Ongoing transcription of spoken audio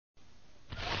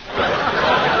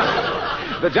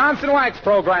the Johnson Wax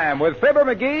Program with Fibber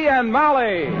McGee and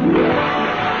Molly.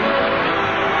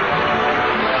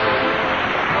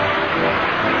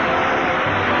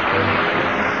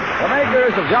 The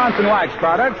makers of Johnson Wax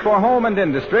products for home and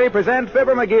industry present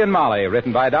Fibber McGee and Molly,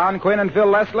 written by Don Quinn and Phil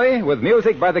Leslie, with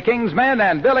music by the King's Men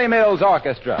and Billy Mills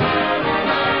Orchestra.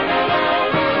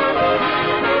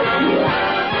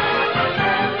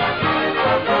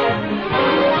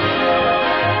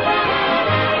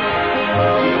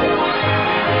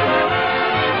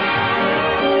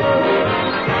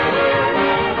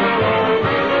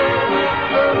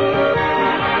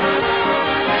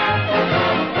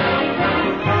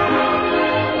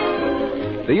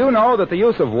 Do you know that the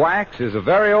use of wax is a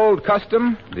very old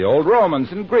custom? The old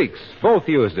Romans and Greeks both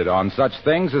used it on such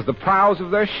things as the prows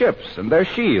of their ships and their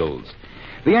shields.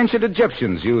 The ancient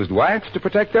Egyptians used wax to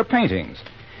protect their paintings.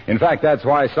 In fact, that's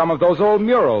why some of those old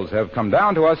murals have come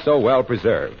down to us so well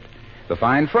preserved. The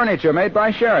fine furniture made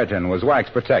by Sheraton was wax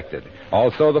protected.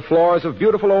 Also the floors of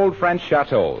beautiful old French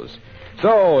chateaus.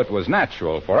 So it was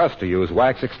natural for us to use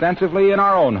wax extensively in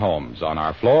our own homes, on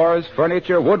our floors,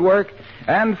 furniture, woodwork,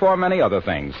 and for many other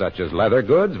things, such as leather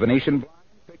goods, Venetian blinds,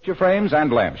 picture frames,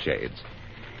 and lampshades.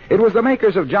 It was the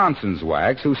makers of Johnson's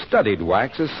Wax who studied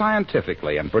waxes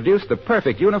scientifically and produced the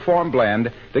perfect uniform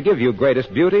blend to give you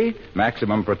greatest beauty,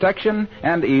 maximum protection,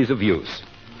 and ease of use.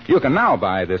 You can now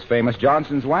buy this famous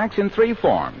Johnson's Wax in 3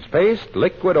 forms, paste,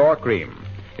 liquid, or cream.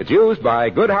 It's used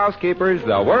by good housekeepers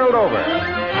the world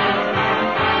over.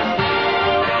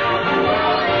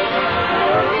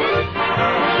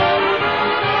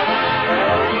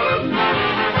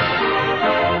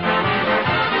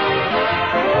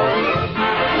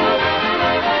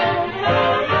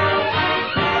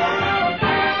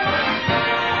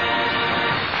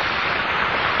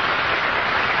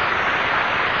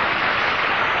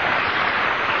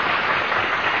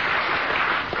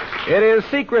 It is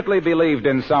secretly believed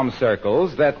in some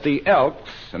circles that the Elks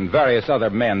and various other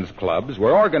men's clubs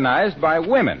were organized by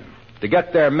women to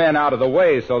get their men out of the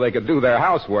way so they could do their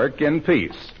housework in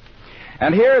peace.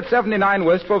 And here at 79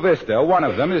 Wistful Vista, one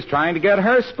of them is trying to get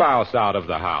her spouse out of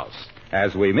the house.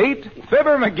 As we meet,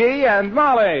 Fibber McGee and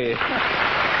Molly.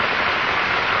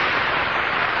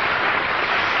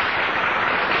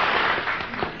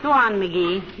 Go on,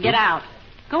 McGee. Get out.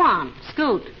 Go on.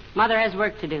 Scoot. Mother has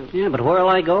work to do. Yeah, but where'll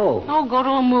I go? Oh, go to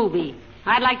a movie.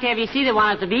 I'd like to have you see the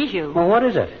one at the Bijou. Well, what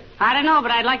is it? I don't know, but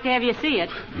I'd like to have you see it.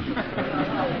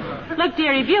 Look,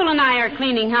 dearie, Buell and I are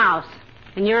cleaning house,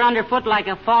 and you're underfoot like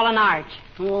a fallen arch.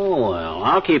 Oh, well,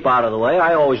 I'll keep out of the way.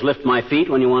 I always lift my feet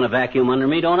when you want to vacuum under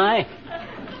me, don't I?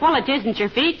 Well, it isn't your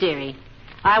feet, dearie.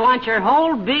 I want your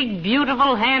whole big,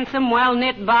 beautiful, handsome,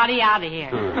 well-knit body out of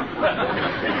here.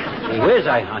 Hey, Whiz,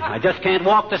 I just can't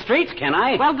walk the streets, can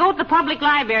I? Well, go to the public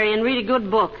library and read a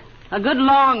good book. A good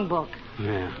long book.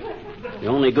 Yeah. The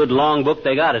only good long book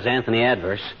they got is Anthony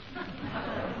Adverse.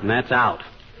 And that's out.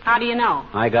 How do you know?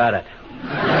 I got it.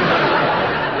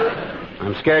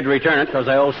 I'm scared to return it because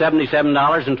I owe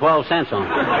 $77.12 on it.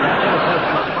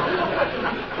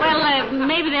 Well,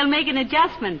 maybe they'll make an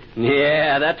adjustment.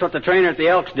 Yeah, that's what the trainer at the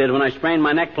Elks did when I sprained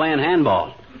my neck playing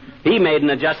handball. He made an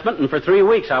adjustment, and for 3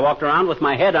 weeks I walked around with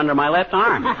my head under my left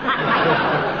arm.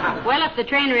 Well, if the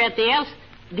trainer at the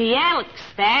Elks,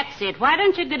 that's it. Why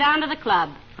don't you go down to the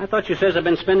club? I thought you says I've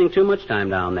been spending too much time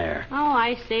down there. Oh,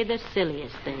 I say the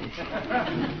silliest things.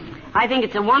 I think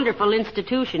it's a wonderful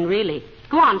institution, really.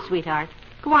 Go on, sweetheart.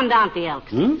 Go on down to the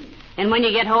Elks. And when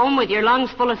you get home with your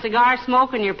lungs full of cigar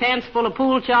smoke and your pants full of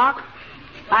pool chalk,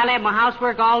 I'll have my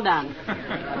housework all done.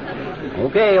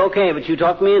 Okay, but you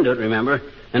talked me into it, remember?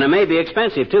 And it may be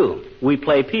expensive, too. We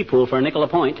play pea pool for a nickel a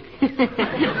point.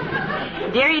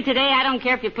 Dearie, today I don't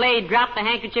care if you play drop the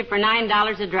handkerchief for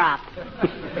 $9 a drop.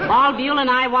 All Buell and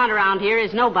I want around here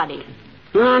is nobody.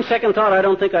 On second thought, I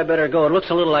don't think I better go. It looks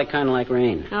a little kind of like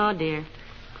rain. Oh, dear.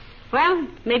 Well,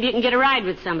 maybe you can get a ride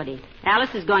with somebody.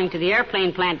 Alice is going to the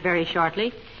airplane plant very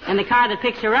shortly, and the car that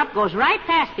picks her up goes right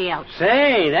past the Elks.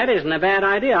 Say, that isn't a bad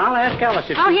idea. I'll ask Alice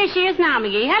if here she is now,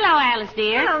 McGee. Hello, Alice,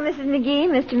 dear. Hello, Mrs. McGee,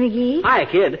 Mr. McGee. Hi,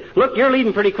 kid. Look, you're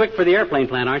leaving pretty quick for the airplane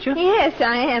plant, aren't you? Yes,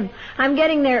 I am. I'm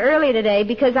getting there early today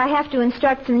because I have to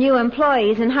instruct some new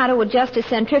employees in how to adjust a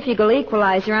centrifugal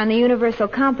equalizer on the universal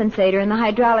compensator and the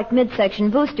hydraulic midsection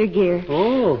booster gear.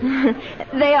 Oh.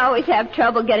 They always have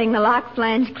trouble getting the lock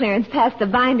flange clearance past the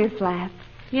binder flap.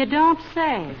 You don't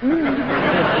say.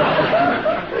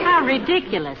 How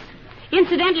ridiculous.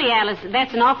 Incidentally, Alice,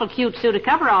 that's an awful cute suit of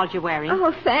coveralls you're wearing.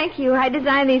 Oh, thank you. I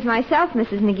designed these myself,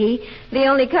 Mrs. McGee. The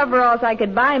only coveralls I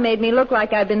could buy made me look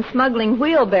like I'd been smuggling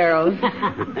wheelbarrows.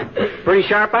 Pretty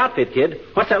sharp outfit, kid.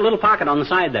 What's that little pocket on the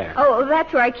side there? Oh,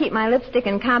 that's where I keep my lipstick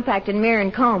and compact and mirror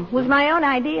and comb. It was my own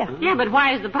idea. Yeah, but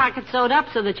why is the pocket sewed up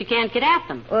so that you can't get at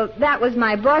them? Well, that was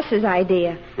my boss's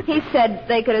idea. He said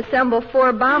they could assemble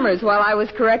 4 bombers while I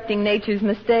was correcting nature's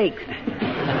mistakes.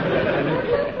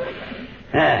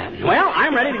 Well,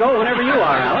 I'm ready to go whenever you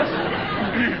are, Alice.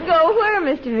 Go where,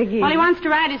 Mr. McGee? Well, he wants to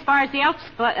ride as far as the Elks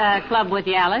Club with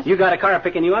you, Alice. You got a car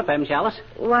picking you up, haven't you, Alice?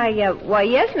 Why, yes,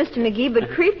 Mr. McGee, but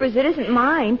creepers, it isn't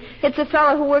mine. It's a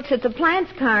fellow who works at the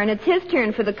plant's car, and it's his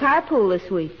turn for the carpool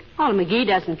this week. Oh, McGee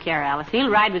doesn't care, Alice. He'll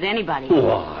ride with anybody.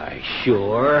 Why,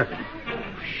 sure.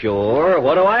 Sure.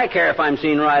 What do I care if I'm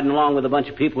seen riding along with a bunch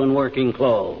of people in working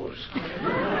clothes?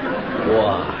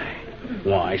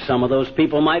 Why, some of those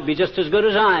people might be just as good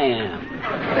as I am.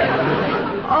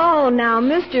 Oh, now,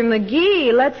 Mr.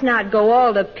 McGee, let's not go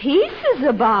all to pieces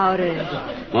about it.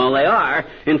 Well, they are.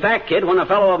 In fact, kid, when a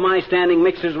fellow of my standing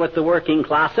mixes with the working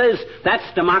classes, that's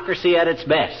democracy at its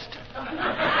best.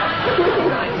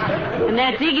 And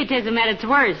that's egotism at its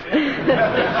worst.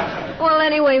 Well,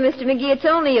 anyway, Mr. McGee, it's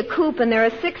only a coupe, and there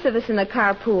are 6 of us in the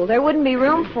carpool. There wouldn't be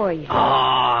room for you.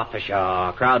 Ah,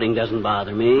 pshaw. Crowding doesn't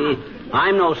bother me.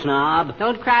 I'm no snob.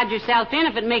 Don't crowd yourself in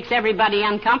if it makes everybody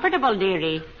uncomfortable,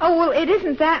 dearie. Oh, well, it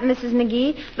isn't that, Mrs.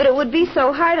 McGee, but it would be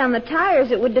so hard on the tires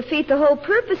it would defeat the whole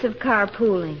purpose of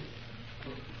carpooling.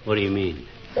 What do you mean?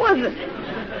 Well,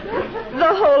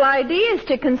 the whole idea is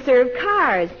to conserve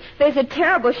cars. There's a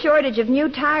terrible shortage of new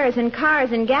tires and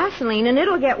cars and gasoline, and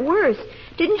it'll get worse.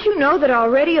 Didn't you know that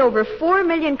already over 4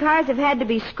 million cars have had to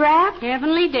be scrapped?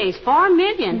 Heavenly days, 4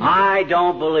 million. I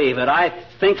don't believe it. I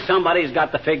think somebody's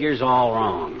got the figures all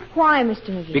wrong. Why, Mr.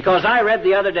 McGee? Because I read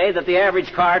the other day that the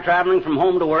average car traveling from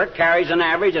home to work carries an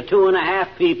average of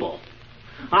 2.5 people.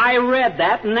 I read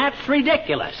that, and that's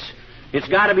ridiculous. It's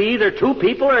got to be either 2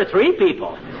 people or 3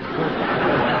 people.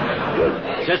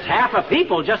 Just half a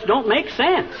people just don't make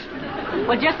sense.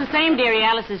 Well, just the same, dearie,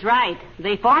 Alice is right.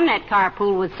 They formed that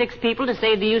carpool with 6 people to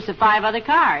save the use of 5 other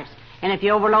cars. And if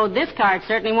you overload this car, it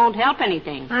certainly won't help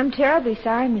anything. I'm terribly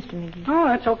sorry, Mr. McGee. Oh,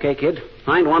 that's okay, kid.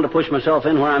 I ain't one to push myself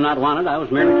in where I'm not wanted. I was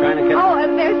merely trying to catch... Oh,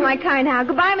 and there's my car now.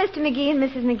 Goodbye, Mr. McGee and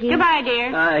Mrs. McGee. Goodbye,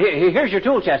 dear. Here's your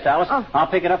tool chest, Alice. Oh. I'll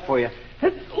pick it up for you.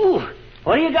 Ooh,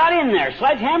 what do you got in there?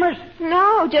 Sledgehammers?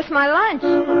 No, just my lunch.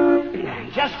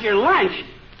 Just your lunch?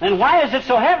 Then why is it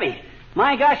so heavy?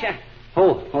 My gosh,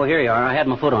 Oh, here you are. I had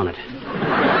my foot on it.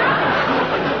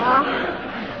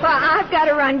 Well, I've got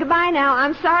to run. Goodbye now.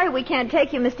 I'm sorry we can't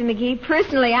take you, Mr. McGee.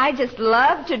 Personally, I just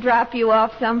love to drop you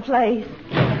off someplace.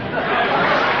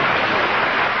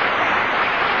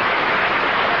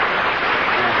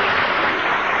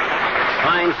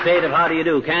 Fine state of how do you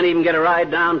do. Can't even get a ride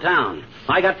downtown.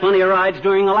 I got plenty of rides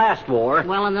during the last war.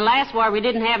 Well, in the last war, we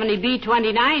didn't have any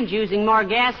B-29s using more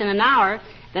gas in an hour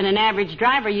than an average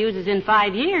driver uses in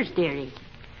 5 years, dearie.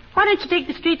 Why don't you take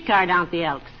the streetcar down to the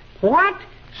Elks? What?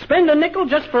 Spend a nickel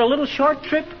just for a little short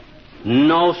trip?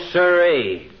 No,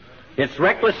 sirree. It's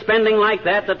reckless spending like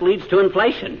that leads to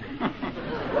inflation.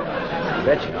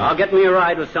 Betcha. I'll get me a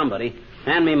ride with somebody.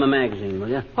 Hand me my magazine, will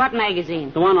you? What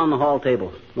magazine? The one on the hall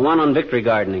table. The one on victory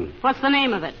gardening. What's the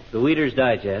name of it? The Weeder's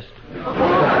Digest. All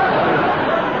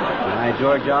right,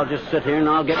 George, I'll just sit here and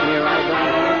I'll get me a ride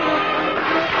down.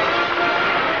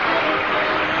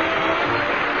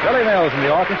 Billy Mills in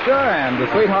the orchestra and the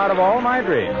sweetheart of all my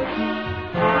dreams.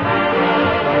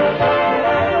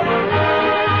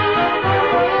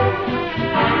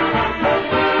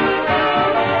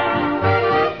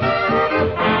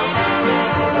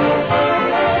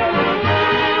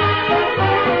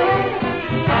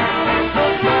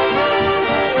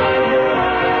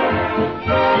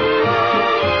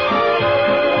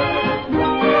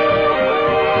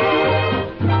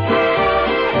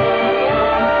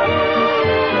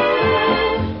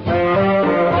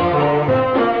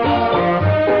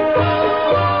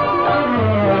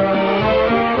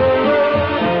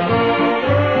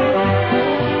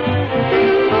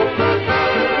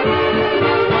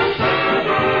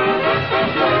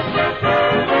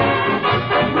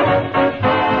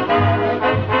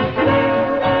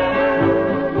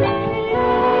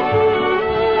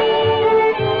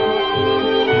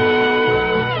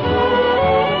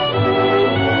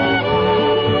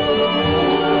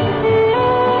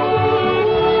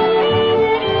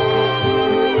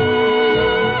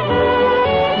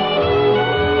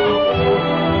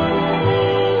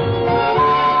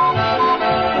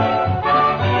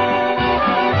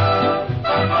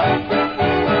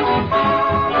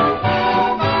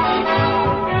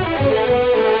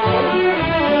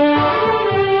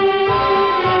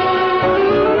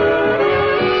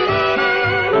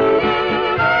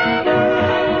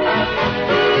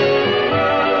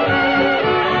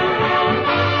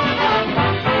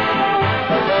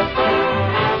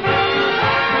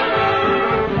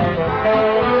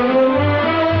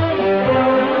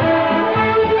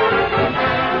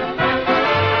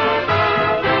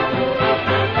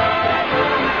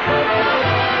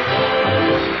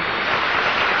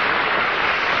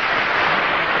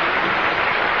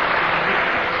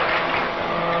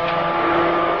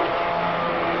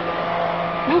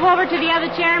 over to the other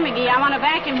chair, McGee. I want to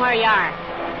vacuum where you are.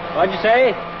 What'd you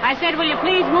say? I said, will you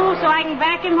please move so I can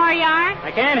vacuum where you are?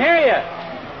 I can't hear you.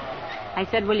 I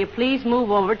said, will you please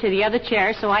move over to the other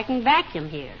chair so I can vacuum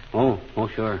here? Oh,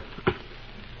 sure.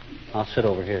 I'll sit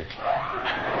over here.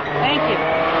 Thank you.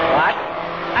 What?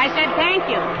 I said thank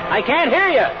you. I can't hear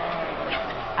you.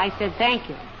 I said thank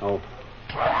you. Oh.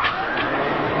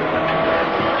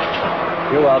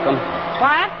 You're welcome.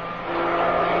 What?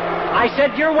 I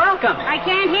said you're welcome. I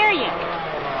can't hear you.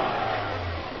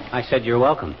 I said you're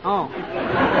welcome. Oh.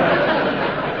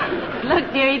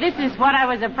 Look, dearie, this is what I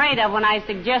was afraid of when I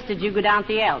suggested you go down to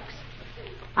the Elks.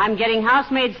 I'm getting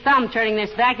housemaid's thumb turning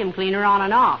this vacuum cleaner on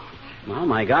and off. Oh,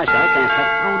 my gosh, I can't...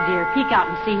 Oh, dear, peek out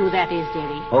and see who that is,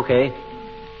 dearie. Okay.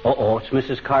 It's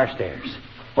Mrs. Carstairs.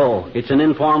 Oh, it's an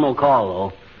informal call,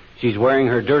 though. She's wearing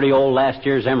her dirty old last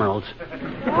year's emeralds.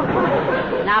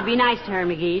 Now, be nice to her,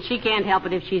 McGee. She can't help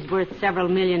it if she's worth several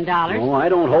 $1 million. Oh, I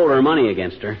don't hold her money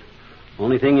against her.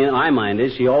 Only thing in my mind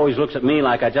is she always looks at me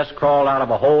like I just crawled out of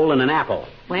a hole in an apple.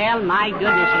 Well, my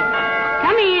goodness.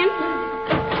 Come in.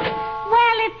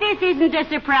 Well, if this isn't a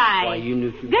surprise. Why, you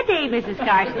knew... Good day, Mrs.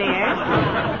 Carstairs.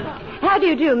 How do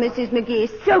you do, Mrs. McGee?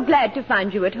 So glad to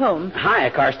find you at home. Hi,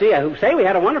 Carsty. I say we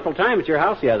had a wonderful time at your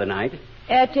house the other night.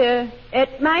 At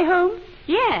my home?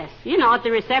 Yes. You know, at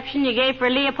the reception you gave for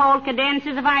Leopold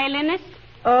Cadenza, the violinist.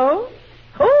 Oh?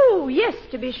 Oh, yes,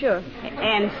 to be sure.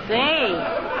 And say,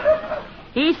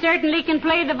 he certainly can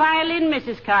play the violin,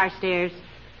 Mrs. Carstairs.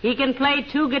 He can play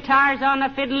 2 guitars on a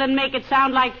fiddle and make it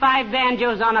sound like 5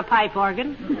 banjos on a pipe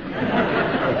organ.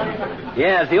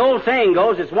 Yeah, as the old saying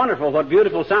goes, it's wonderful what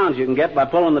beautiful sounds you can get by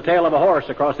pulling the tail of a horse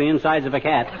across the insides of a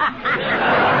cat.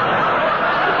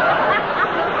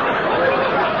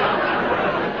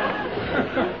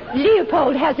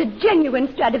 Leopold has a genuine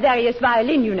Stradivarius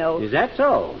violin, you know. Is that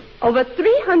so? Over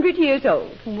 300 years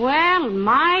old. Well,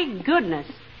 my goodness.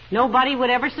 Nobody would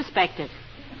ever suspect it.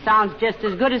 Sounds just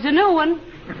as good as a new one.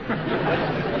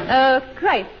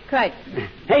 Quite.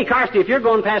 Hey, Carsty, if you're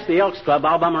going past the Elks Club,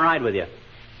 I'll bum a ride with you.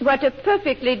 What a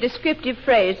perfectly descriptive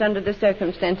phrase under the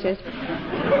circumstances.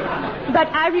 But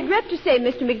I regret to say,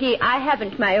 Mr. McGee, I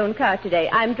haven't my own car today.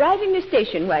 I'm driving the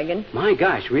station wagon. My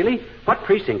gosh, really? What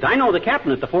precinct? I know the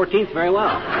captain at the 14th very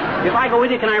well. If I go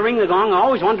with you, can I ring the gong? I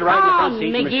always wanted to ride in the front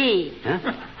seat. McGee.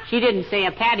 Huh? She didn't say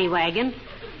a paddy wagon.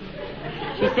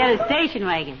 She said a station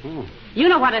wagon. Oh. You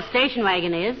know what a station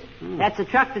wagon is. That's a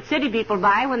truck that city people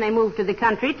buy when they move to the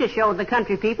country to show the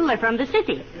country people they're from the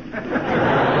city.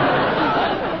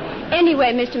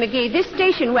 Anyway, Mr. McGee, this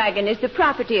station wagon is the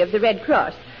property of the Red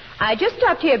Cross. I just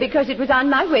stopped here because it was on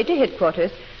my way to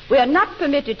headquarters. We are not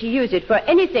permitted to use it for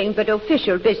anything but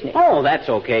official business. Oh, that's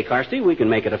okay, Carsty. We can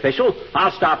make it official.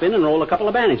 I'll stop in and roll a couple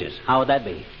of bandages. How would that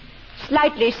be?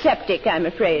 Slightly septic, I'm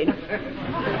afraid. This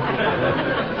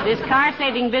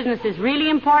car-saving business is really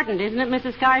important, isn't it,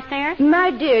 Mrs. Carstairs? My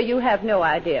dear, you have no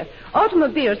idea.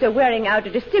 Automobiles are wearing out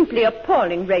at a simply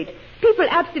appalling rate. People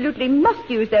absolutely must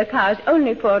use their cars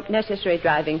only for necessary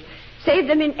driving. Save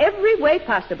them in every way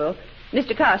possible.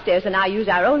 Mr. Carstairs and I use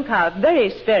our own car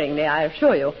very sparingly, I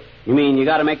assure you. You mean you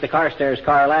got to make the Carstairs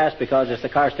car last because it's the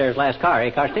Carstairs last car, eh,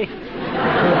 Carsty?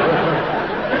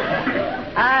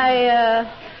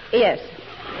 Yes.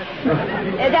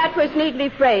 That was neatly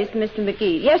phrased, Mr.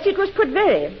 McGee. Yes, it was put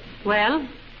very. Well?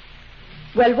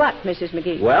 Well, what, Mrs.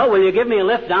 McGee? Well, will you give me a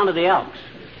lift down to the Elks?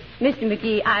 Mr.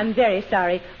 McGee, I'm very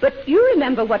sorry, but you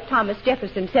remember what Thomas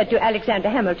Jefferson said to Alexander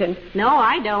Hamilton? No,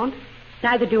 I don't.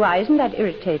 Neither do I. Isn't that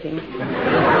irritating?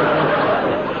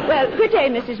 Well, good day,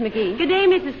 Mrs. McGee. Good day,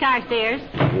 Mrs. Carstairs.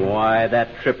 Why,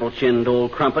 that triple-chinned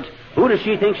old crumpet. Who does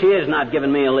she think she is not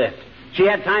giving me a lift? She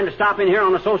had time to stop in here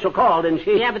on a social call, didn't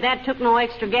she? Yeah, but that took no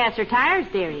extra gas or tires,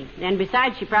 dearie. And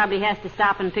besides, she probably has to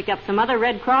stop and pick up some other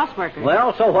Red Cross workers.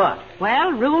 Well, so what?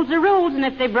 Well, rules are rules, and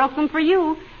if they broke them for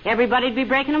you, everybody'd be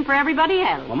breaking them for everybody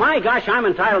else. Well, my gosh, I'm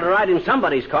entitled to ride in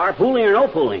somebody's car, pooling or no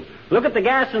pooling. Look at the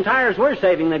gas and tires we're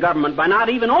saving the government by not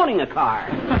even owning a car.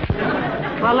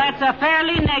 Well, that's a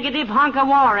fairly negative hunk of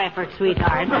war effort,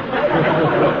 sweetheart.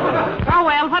 Oh,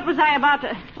 well, what was I about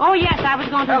to... Oh, yes, I was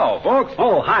going to... Hello, folks.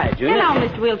 Oh, hi, Junior. Hello,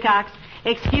 Mr. Wilcox.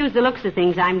 Excuse the looks of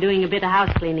things. I'm doing a bit of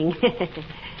house cleaning.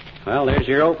 Well, there's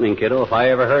your opening, kiddo, if I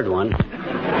ever heard one.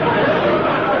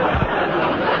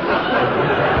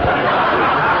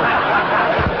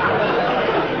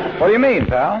 What do you mean,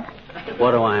 pal?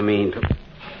 What do I mean?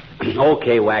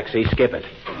 Okay, Waxy, skip it.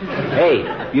 Hey,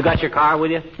 you got your car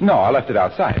with you? No, I left it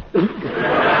outside.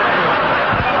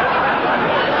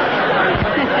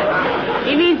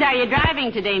 He means, are you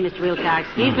driving today, Mr. Wilcox?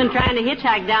 He's been trying to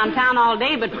hitchhike downtown all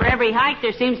day, but for every hike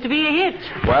there seems to be a hitch.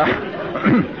 Well,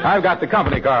 I've got the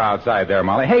company car outside there,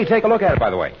 Molly. Hey, take a look at it,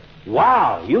 by the way.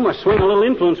 Wow, you must swing a little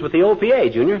influence with the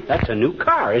OPA, Junior. That's a new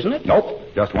car, isn't it? Nope.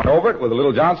 Just went over it with a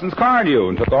little Johnson's car new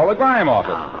and took all the grime off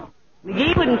it.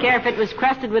 McGee wouldn't care if it was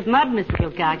crusted with mud, Mr.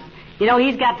 Wilcox. You know,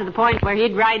 he's got to the point where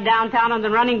he'd ride downtown on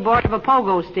the running board of a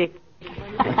pogo stick.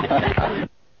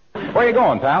 Where you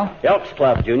going, pal? Elks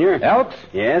Club, Junior. Elks?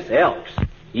 Yes, Elks.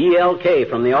 E-L-K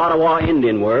from the Ottawa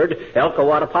Indian word,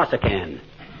 Elkawattapasakan.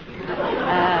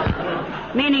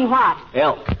 Meaning what?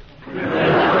 Elk.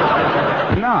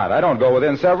 Not. I don't go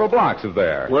within several blocks of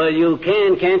there. Well, you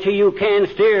can, can't you? You can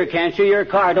steer, can't you? Your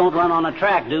car don't run on a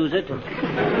track, does it? Look,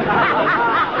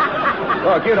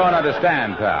 you don't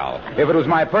understand, pal. If it was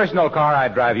my personal car,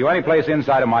 I'd drive you any place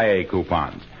inside of my A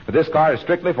coupons. But this car is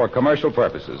strictly for commercial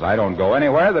purposes. I don't go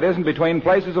anywhere that isn't between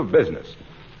places of business.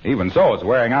 Even so, it's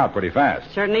wearing out pretty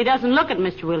fast. Certainly doesn't look it,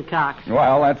 Mr. Wilcox.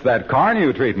 Well, that's that car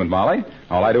new treatment, Molly.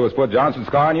 All I do is put Johnson's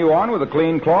car new on with a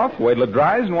clean cloth, wait till it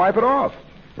dries, and wipe it off.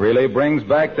 Really brings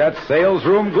back that sales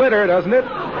room glitter, doesn't it?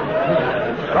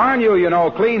 Car new, you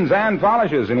know, cleans and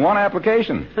polishes in one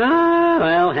application. Ah,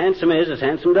 well, handsome is as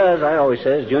handsome does, I always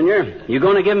says, Junior. You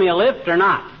going to give me a lift or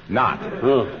not? Not.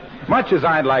 Oh. Much as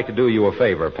I'd like to do you a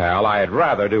favor, pal, I'd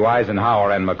rather do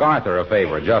Eisenhower and MacArthur a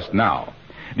favor just now.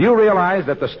 Do you realize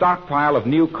that the stockpile of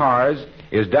new cars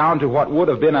is down to what would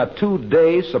have been a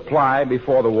 2-day supply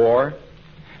before the war?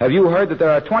 Have you heard that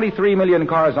there are 23 million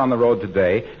cars on the road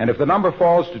today, and if the number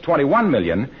falls to 21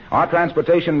 million, our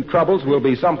transportation troubles will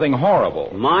be something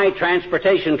horrible? My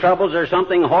transportation troubles are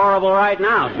something horrible right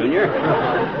now, Junior.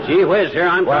 Gee whiz, here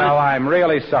I'm... Well, I'm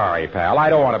really sorry, pal.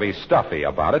 I don't want to be stuffy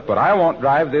about it, but I won't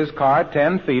drive this car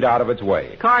 10 feet out of its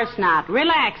way. Of course not.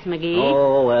 Relax, McGee.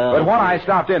 Oh, well... But what I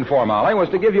stopped in for, Molly, was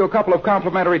to give you a couple of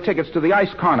complimentary tickets to the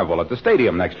Ice Carnival at the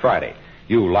stadium next Friday.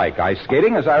 You like ice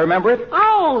skating, as I remember it?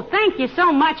 Oh, thank you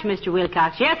so much, Mr.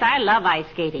 Wilcox. Yes, I love ice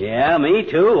skating. Yeah, me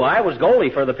too. I was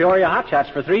goalie for the Peoria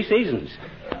Hotshots for 3 seasons.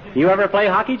 You ever play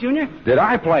hockey, Junior? Did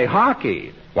I play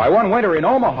hockey? Why, one winter in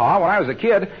Omaha, when I was a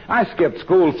kid, I skipped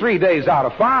school 3 days out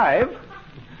of 5.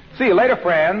 See you later,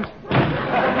 friends.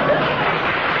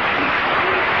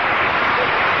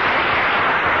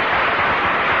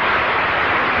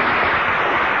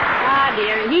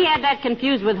 He had that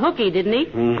confused with hooky, didn't he?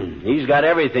 He's got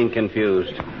everything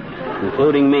confused,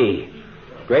 including me.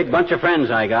 Great bunch of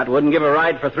friends I got. Wouldn't give a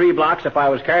ride for 3 blocks if I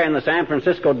was carrying the San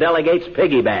Francisco delegate's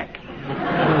piggyback.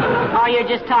 Oh, you're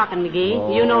just talking, McGee.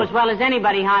 Oh. You know as well as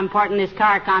anybody how important this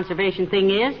car conservation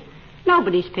thing is.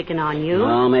 Nobody's picking on you.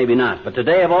 Well, maybe not. But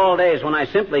today of all days when I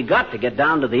simply got to get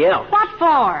down to the Elks. What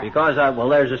for? Because,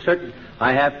 there's a certain...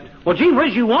 Well, gee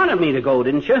whiz, you wanted me to go,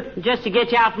 didn't you? Just to get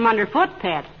you out from underfoot,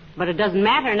 Pet. But it doesn't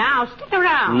matter now. Stick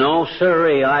around. No,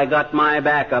 sirree. I got my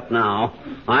back up now.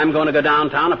 I'm going to go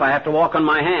downtown if I have to walk on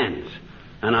my hands.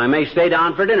 And I may stay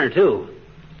down for dinner, too.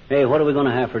 Hey, what are we going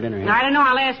to have for dinner here? I don't know.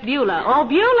 I'll ask Beulah. Oh,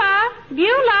 Beulah!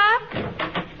 Beulah!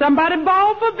 Somebody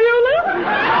bawl for Beulah?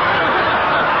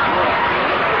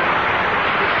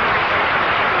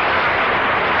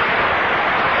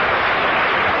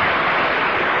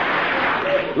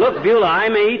 Look, Beulah, I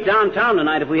may eat downtown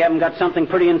tonight if we haven't got something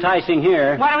pretty enticing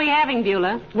here. What are we having,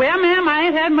 Beulah? Well, ma'am, I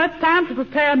ain't had much time to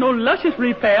prepare no luscious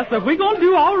repast, but we're going to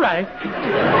do all right.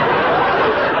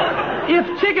 If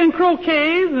chicken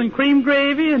croquets and cream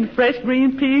gravy and fresh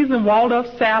green peas and Waldorf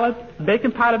salad,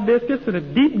 bacon potted biscuits, and a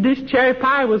deep dish cherry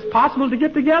pie was possible to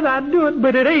get together, I'd do it,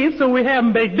 but it ain't, so we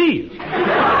haven't baked beans.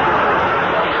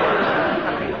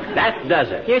 That does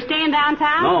it. You're staying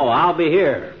downtown? No, I'll be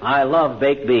here. I love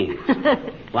baked beans.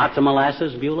 Lots of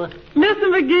molasses, Beulah? Mr.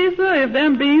 McGee, sir, if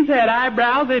them beans had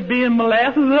eyebrows, they'd be in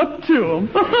molasses up to them.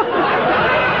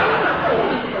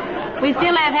 We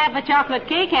still have half a chocolate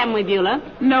cake, haven't we, Beulah?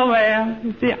 No, ma'am.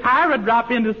 You see, Ira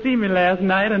dropped in to see me last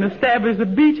night and established a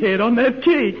beachhead on that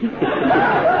cake.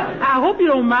 I hope you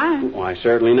don't mind. Why,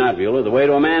 certainly not, Beulah. The way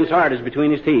to a man's heart is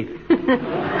between his teeth.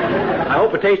 I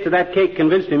hope a taste of that cake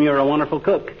convinced him you're a wonderful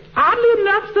cook. Oddly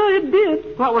enough, sir, it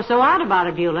did. What was so odd about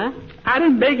it, Beulah? I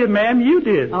didn't bake it, ma'am. You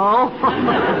did. Oh.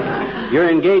 You're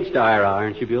engaged to Ira,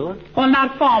 aren't you, Beulah? Well,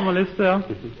 not formally, sir.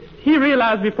 He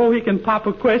realized before he can pop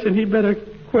a question, he better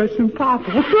question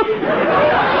Papa.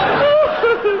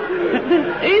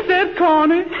 Ain't that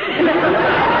corny?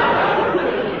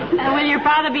 Will your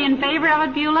father be in favor of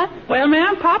it, Beulah? Well,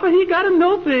 ma'am, Papa, he got to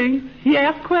know things. He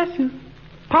asks questions.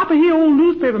 Papa, he old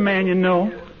newspaper man, you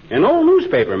know. An old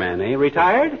newspaper man, eh?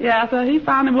 Retired? Yeah, sir. He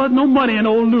found there wasn't no money in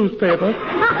old newspapers. But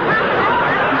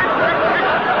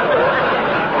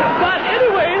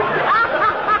anyway,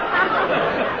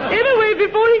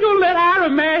 before he gonna let Ira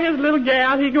ever marry his little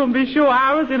gal, he gonna be sure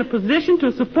I was in a position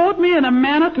to support me in a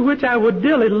manner to which I would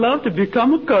dearly love to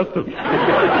become accustomed.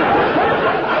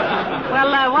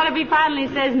 Well, what if he finally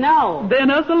says no?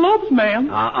 Then us elopes, ma'am.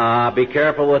 Be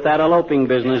careful with that eloping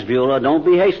business, Beulah. Don't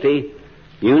be hasty.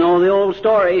 You know the old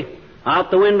story.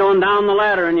 Out the window and down the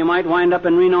ladder, and you might wind up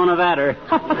in Reno, Nevada.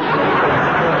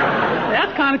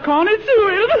 That's kind of corny, too,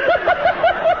 isn't it?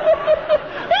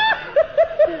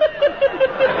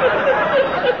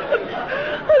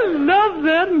 I love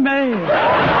that man.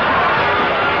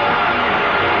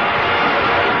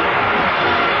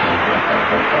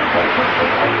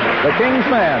 The King's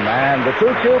Men and the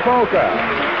Choo-Choo Polka.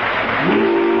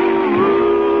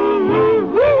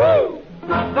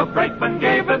 The brakeman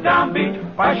gave a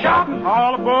downbeat by shouting,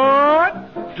 "All aboard!"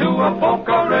 To a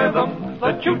polka rhythm,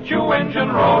 the choo-choo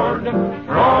engine roared,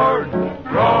 roared,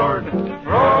 roared,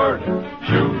 roared.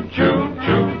 Choo, choo,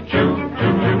 choo, choo,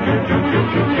 choo, choo, choo, choo, choo,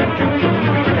 choo, choo, choo, choo.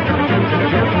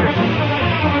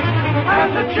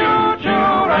 And the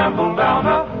choo-choo rambled down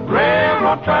the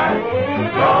railroad track.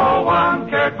 No one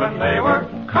cared when they were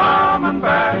coming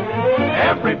back.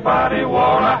 Everybody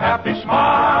wore a happy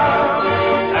smile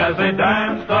as they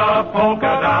danced the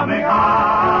polka down the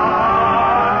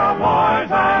aisle.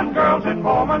 Boys and girls in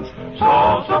moments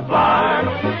so sublime,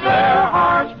 their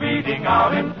hearts beating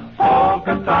out in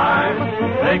polka time.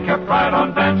 They kept right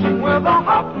on dancing with a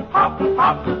hop, hop,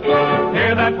 hop.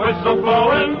 Hear that whistle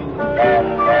blowing?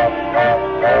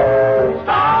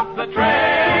 Stop the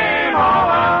train, all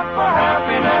out for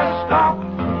happiness. Stop,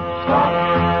 stop,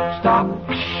 stop.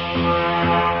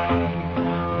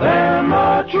 Then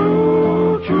the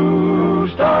choo-choo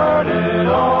started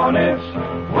on its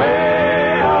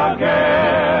way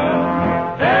again.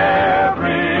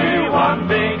 Everyone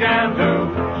began to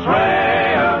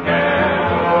sway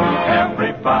again.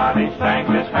 Everybody sang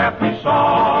this happy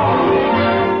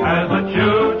song as the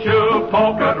choo-choo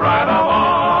polka right along.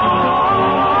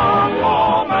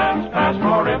 Moments passed,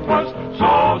 for it was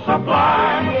so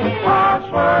sublime. Hearts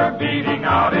were beating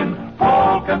out in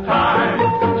polka time.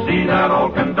 See that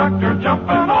old conductor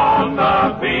jumping on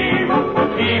the beam.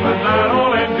 Even that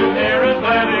old engineer is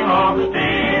letting off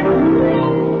steam.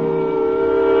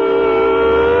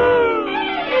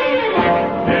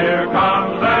 Here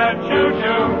comes that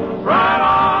choo-choo right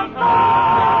on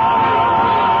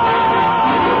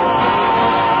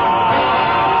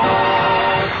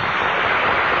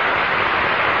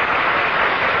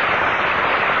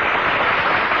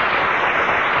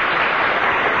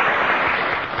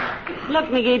Look,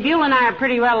 McGee, Beulah and I are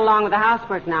pretty well along with the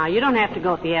housework now. You don't have to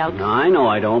go with the Elks. No, I know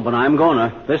I don't, but I'm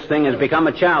gonna. This thing has become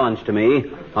a challenge to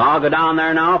me. I'll go down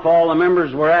there now if all the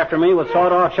members were after me with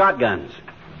sawed-off shotguns.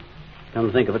 Come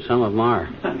to think of it, some of them are.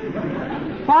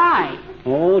 Why?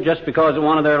 Oh, just because at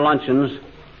one of their luncheons,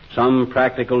 some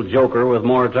practical joker with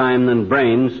more time than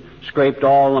brains scraped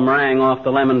all the meringue off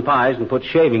the lemon pies and put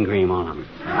shaving cream on them.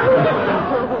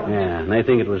 Yeah, and they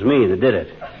think it was me that did it.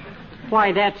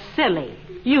 Why, that's silly.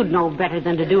 You'd know better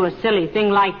than to do a silly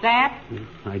thing like that.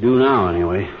 I do now,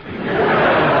 anyway.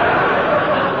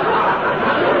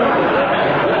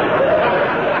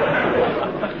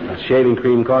 That shaving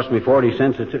cream cost me 40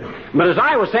 cents a tube. But as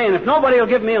I was saying, if nobody will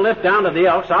give me a lift down to the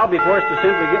Elks, I'll be forced to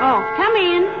simply get... Oh, come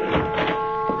in.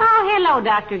 Oh, hello,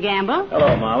 Dr. Gamble.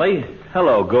 Hello, Molly.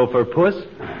 Hello, Gopher Puss.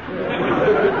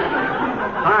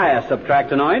 Hi, a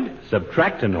subtractinoid.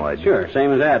 Subtractinoid? Sure,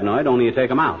 same as adenoid, only you take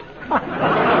them out.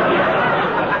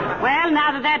 Well,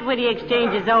 now that witty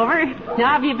exchange is over, how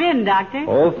have you been, Doctor?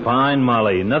 Oh, fine,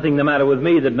 Molly. Nothing the matter with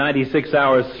me that 96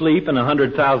 hours sleep and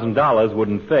 $100,000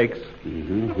 wouldn't fix.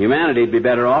 Mm-hmm. Humanity'd be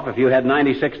better off if you had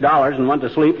 $96 and went to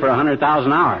sleep for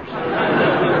 100,000 hours.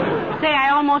 Say,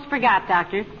 I almost forgot,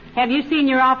 Doctor. Have you seen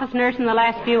your office nurse in the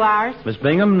last few hours? Miss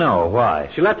Bingham? No. Why?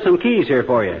 She left some keys here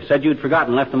for you. Said you'd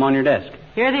forgotten, left them on your desk.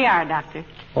 Here they are, Doctor.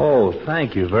 Oh,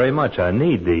 thank you very much. I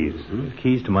need these.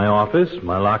 Keys to my office,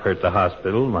 my locker at the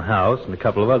hospital, my house, and a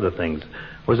couple of other things.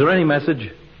 Was there any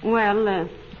message? Well,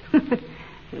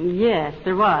 yes,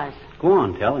 there was. Go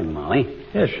on, tell him, Molly.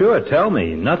 Yeah, sure, tell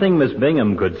me. Nothing Miss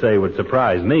Bingham could say would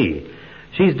surprise me.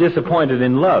 She's disappointed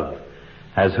in love.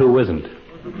 As who isn't?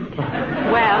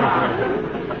 Well,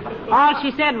 all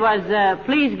she said was,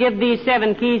 please give these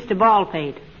 7 keys to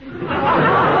Baldpate.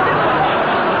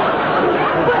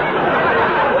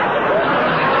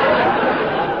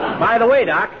 By the way,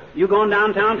 Doc, you going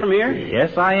downtown from here?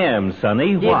 Yes, I am,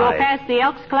 Sonny. Do you go past the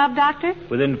Elks Club, Doctor?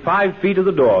 Within 5 feet of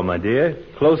the door, my dear.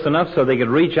 Close enough so they could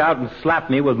reach out and slap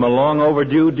me with my long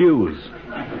overdue dues.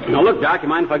 Now, look, Doc, you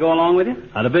mind if I go along with you?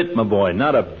 Not a bit, my boy,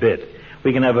 not a bit.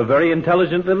 We can have a very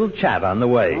intelligent little chat on the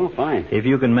way. Oh, fine. If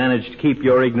you can manage to keep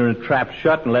your ignorant trap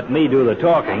shut and let me do the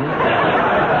talking.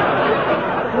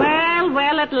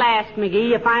 Well, at last, McGee,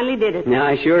 you finally did it. Yeah,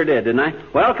 I sure did, didn't I?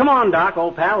 Well, come on, Doc,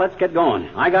 old pal. Let's get going.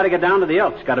 I got to get down to the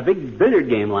Elks. Got a big billiard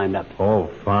game lined up. Oh,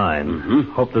 fine.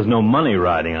 Hope there's no money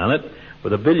riding on it.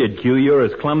 With a billiard cue, you're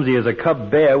as clumsy as a cub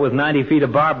bear with 90 feet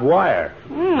of barbed wire.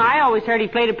 I always heard he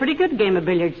played a pretty good game of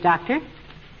billiards, Doctor.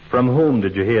 From whom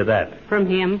did you hear that? From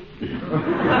him.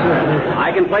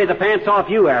 I can play the pants off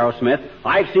you, Aerosmith.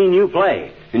 I've seen you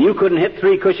play. And you couldn't hit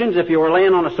 3 cushions if you were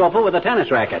laying on a sofa with a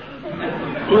tennis racket.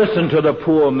 Listen to the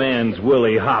poor man's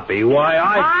Willie Hoppy. Why,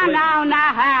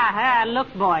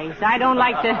 Look, boys, I don't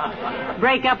like to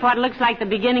break up what looks like the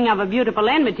beginning of a beautiful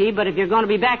enmity, but if you're going to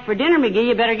be back for dinner, McGee,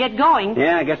 you better get going.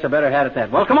 Yeah, I guess I better head at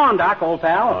that. Well, come on, Doc, old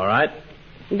pal. All right.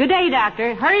 Good day,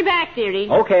 Doctor. Hurry back, dearie.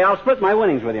 Okay, I'll split my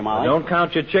winnings with you, Molly. Don't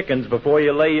count your chickens before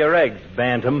you lay your eggs,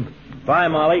 Bantam. Bye,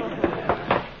 Molly.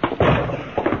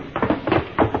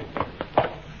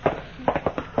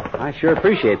 I sure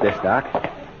appreciate this, Doc.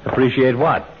 Appreciate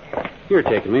what? You're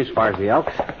taking me as far as the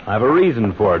Elks. I've a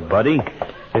reason for it, buddy.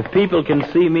 If people can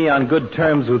see me on good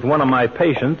terms with one of my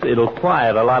patients, it'll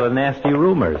quiet a lot of nasty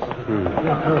rumors.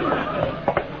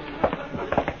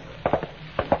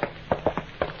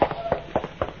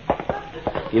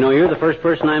 You know, you're the first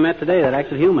person I met today that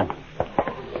acted human.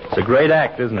 It's a great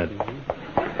act, isn't it?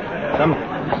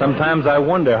 Sometimes I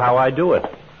wonder how I do it.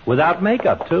 Without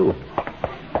makeup, too.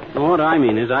 Well, what I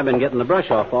mean is I've been getting the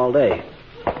brush off all day.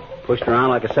 Pushed around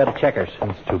like a set of checkers.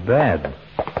 It's too bad.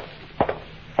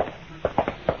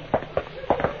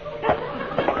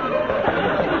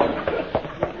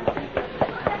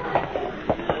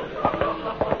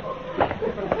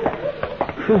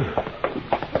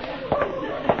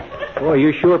 Boy,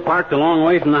 you sure parked a long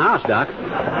way from the house, Doc.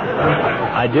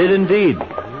 I did indeed.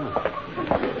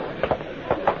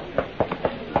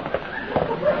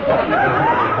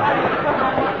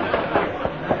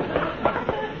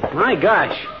 My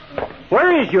gosh.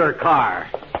 Where is your car?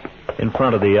 In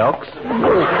front of the Elks. In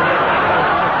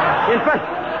front.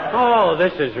 Oh,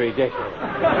 this is ridiculous.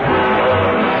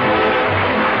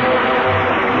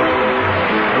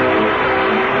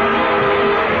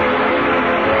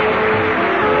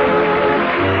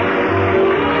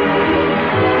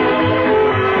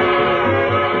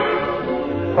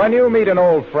 When you meet an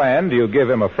old friend, you give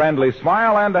him a friendly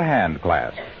smile and a hand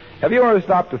clasp. Have you ever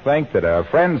stopped to think that a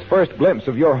friend's first glimpse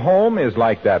of your home is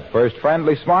like that first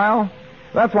friendly smile?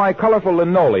 That's why colorful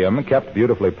linoleum, kept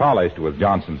beautifully polished with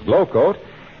Johnson's Glow Coat,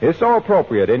 is so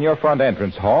appropriate in your front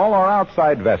entrance hall or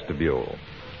outside vestibule.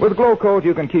 With Glow Coat,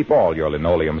 you can keep all your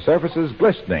linoleum surfaces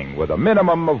glistening with a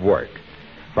minimum of work.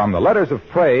 From the letters of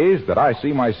praise that I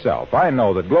see myself, I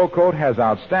know that Glow Coat has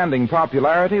outstanding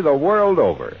popularity the world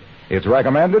over. It's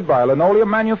recommended by linoleum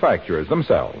manufacturers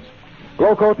themselves.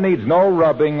 Glow Coat needs no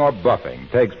rubbing or buffing,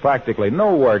 takes practically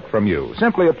no work from you.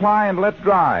 Simply apply and let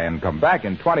dry and come back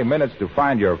in 20 minutes to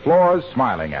find your floors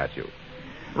smiling at you.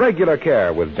 Regular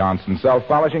care with Johnson's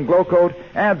self-polishing Glow Coat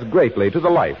adds greatly to the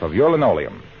life of your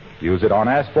linoleum. Use it on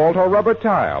asphalt or rubber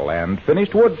tile and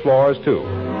finished wood floors, too.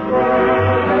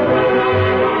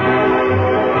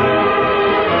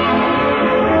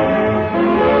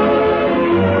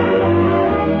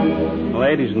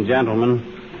 Ladies and gentlemen,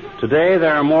 today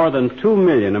there are more than 2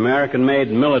 million American-made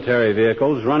military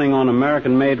vehicles running on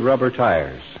American-made rubber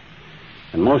tires.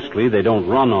 And mostly they don't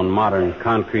run on modern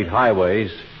concrete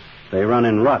highways. They run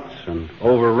in ruts and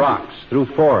over rocks, through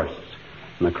forests,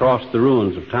 and across the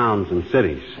ruins of towns and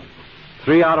cities.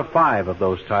 3 out of 5 of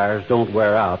those tires don't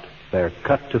wear out. They're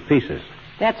cut to pieces.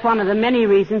 That's one of the many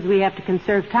reasons we have to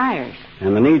conserve tires.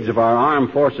 And the needs of our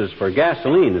armed forces for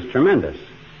gasoline is tremendous.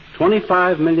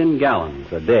 25 million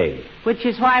gallons a day. Which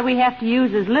is why we have to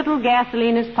use as little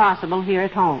gasoline as possible here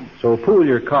at home. So pool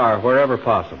your car wherever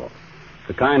possible.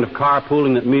 The kind of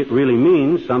carpooling that really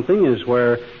means something is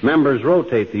where members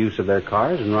rotate the use of their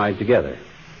cars and ride together.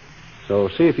 So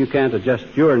see if you can't adjust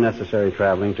your necessary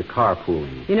traveling to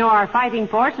carpooling. You know, our fighting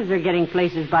forces are getting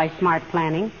places by smart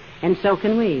planning, and so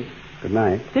can we. Good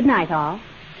night. Good night, all.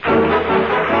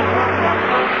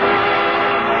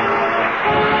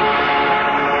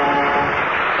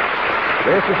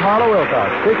 This is Harlow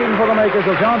Wilcox, speaking for the makers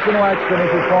of Johnson Wax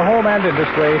Finishes for Home and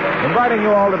Industry, inviting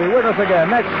you all to be with us again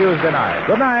next Tuesday night.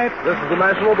 Good night. This is the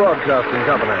National Broadcasting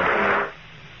Company.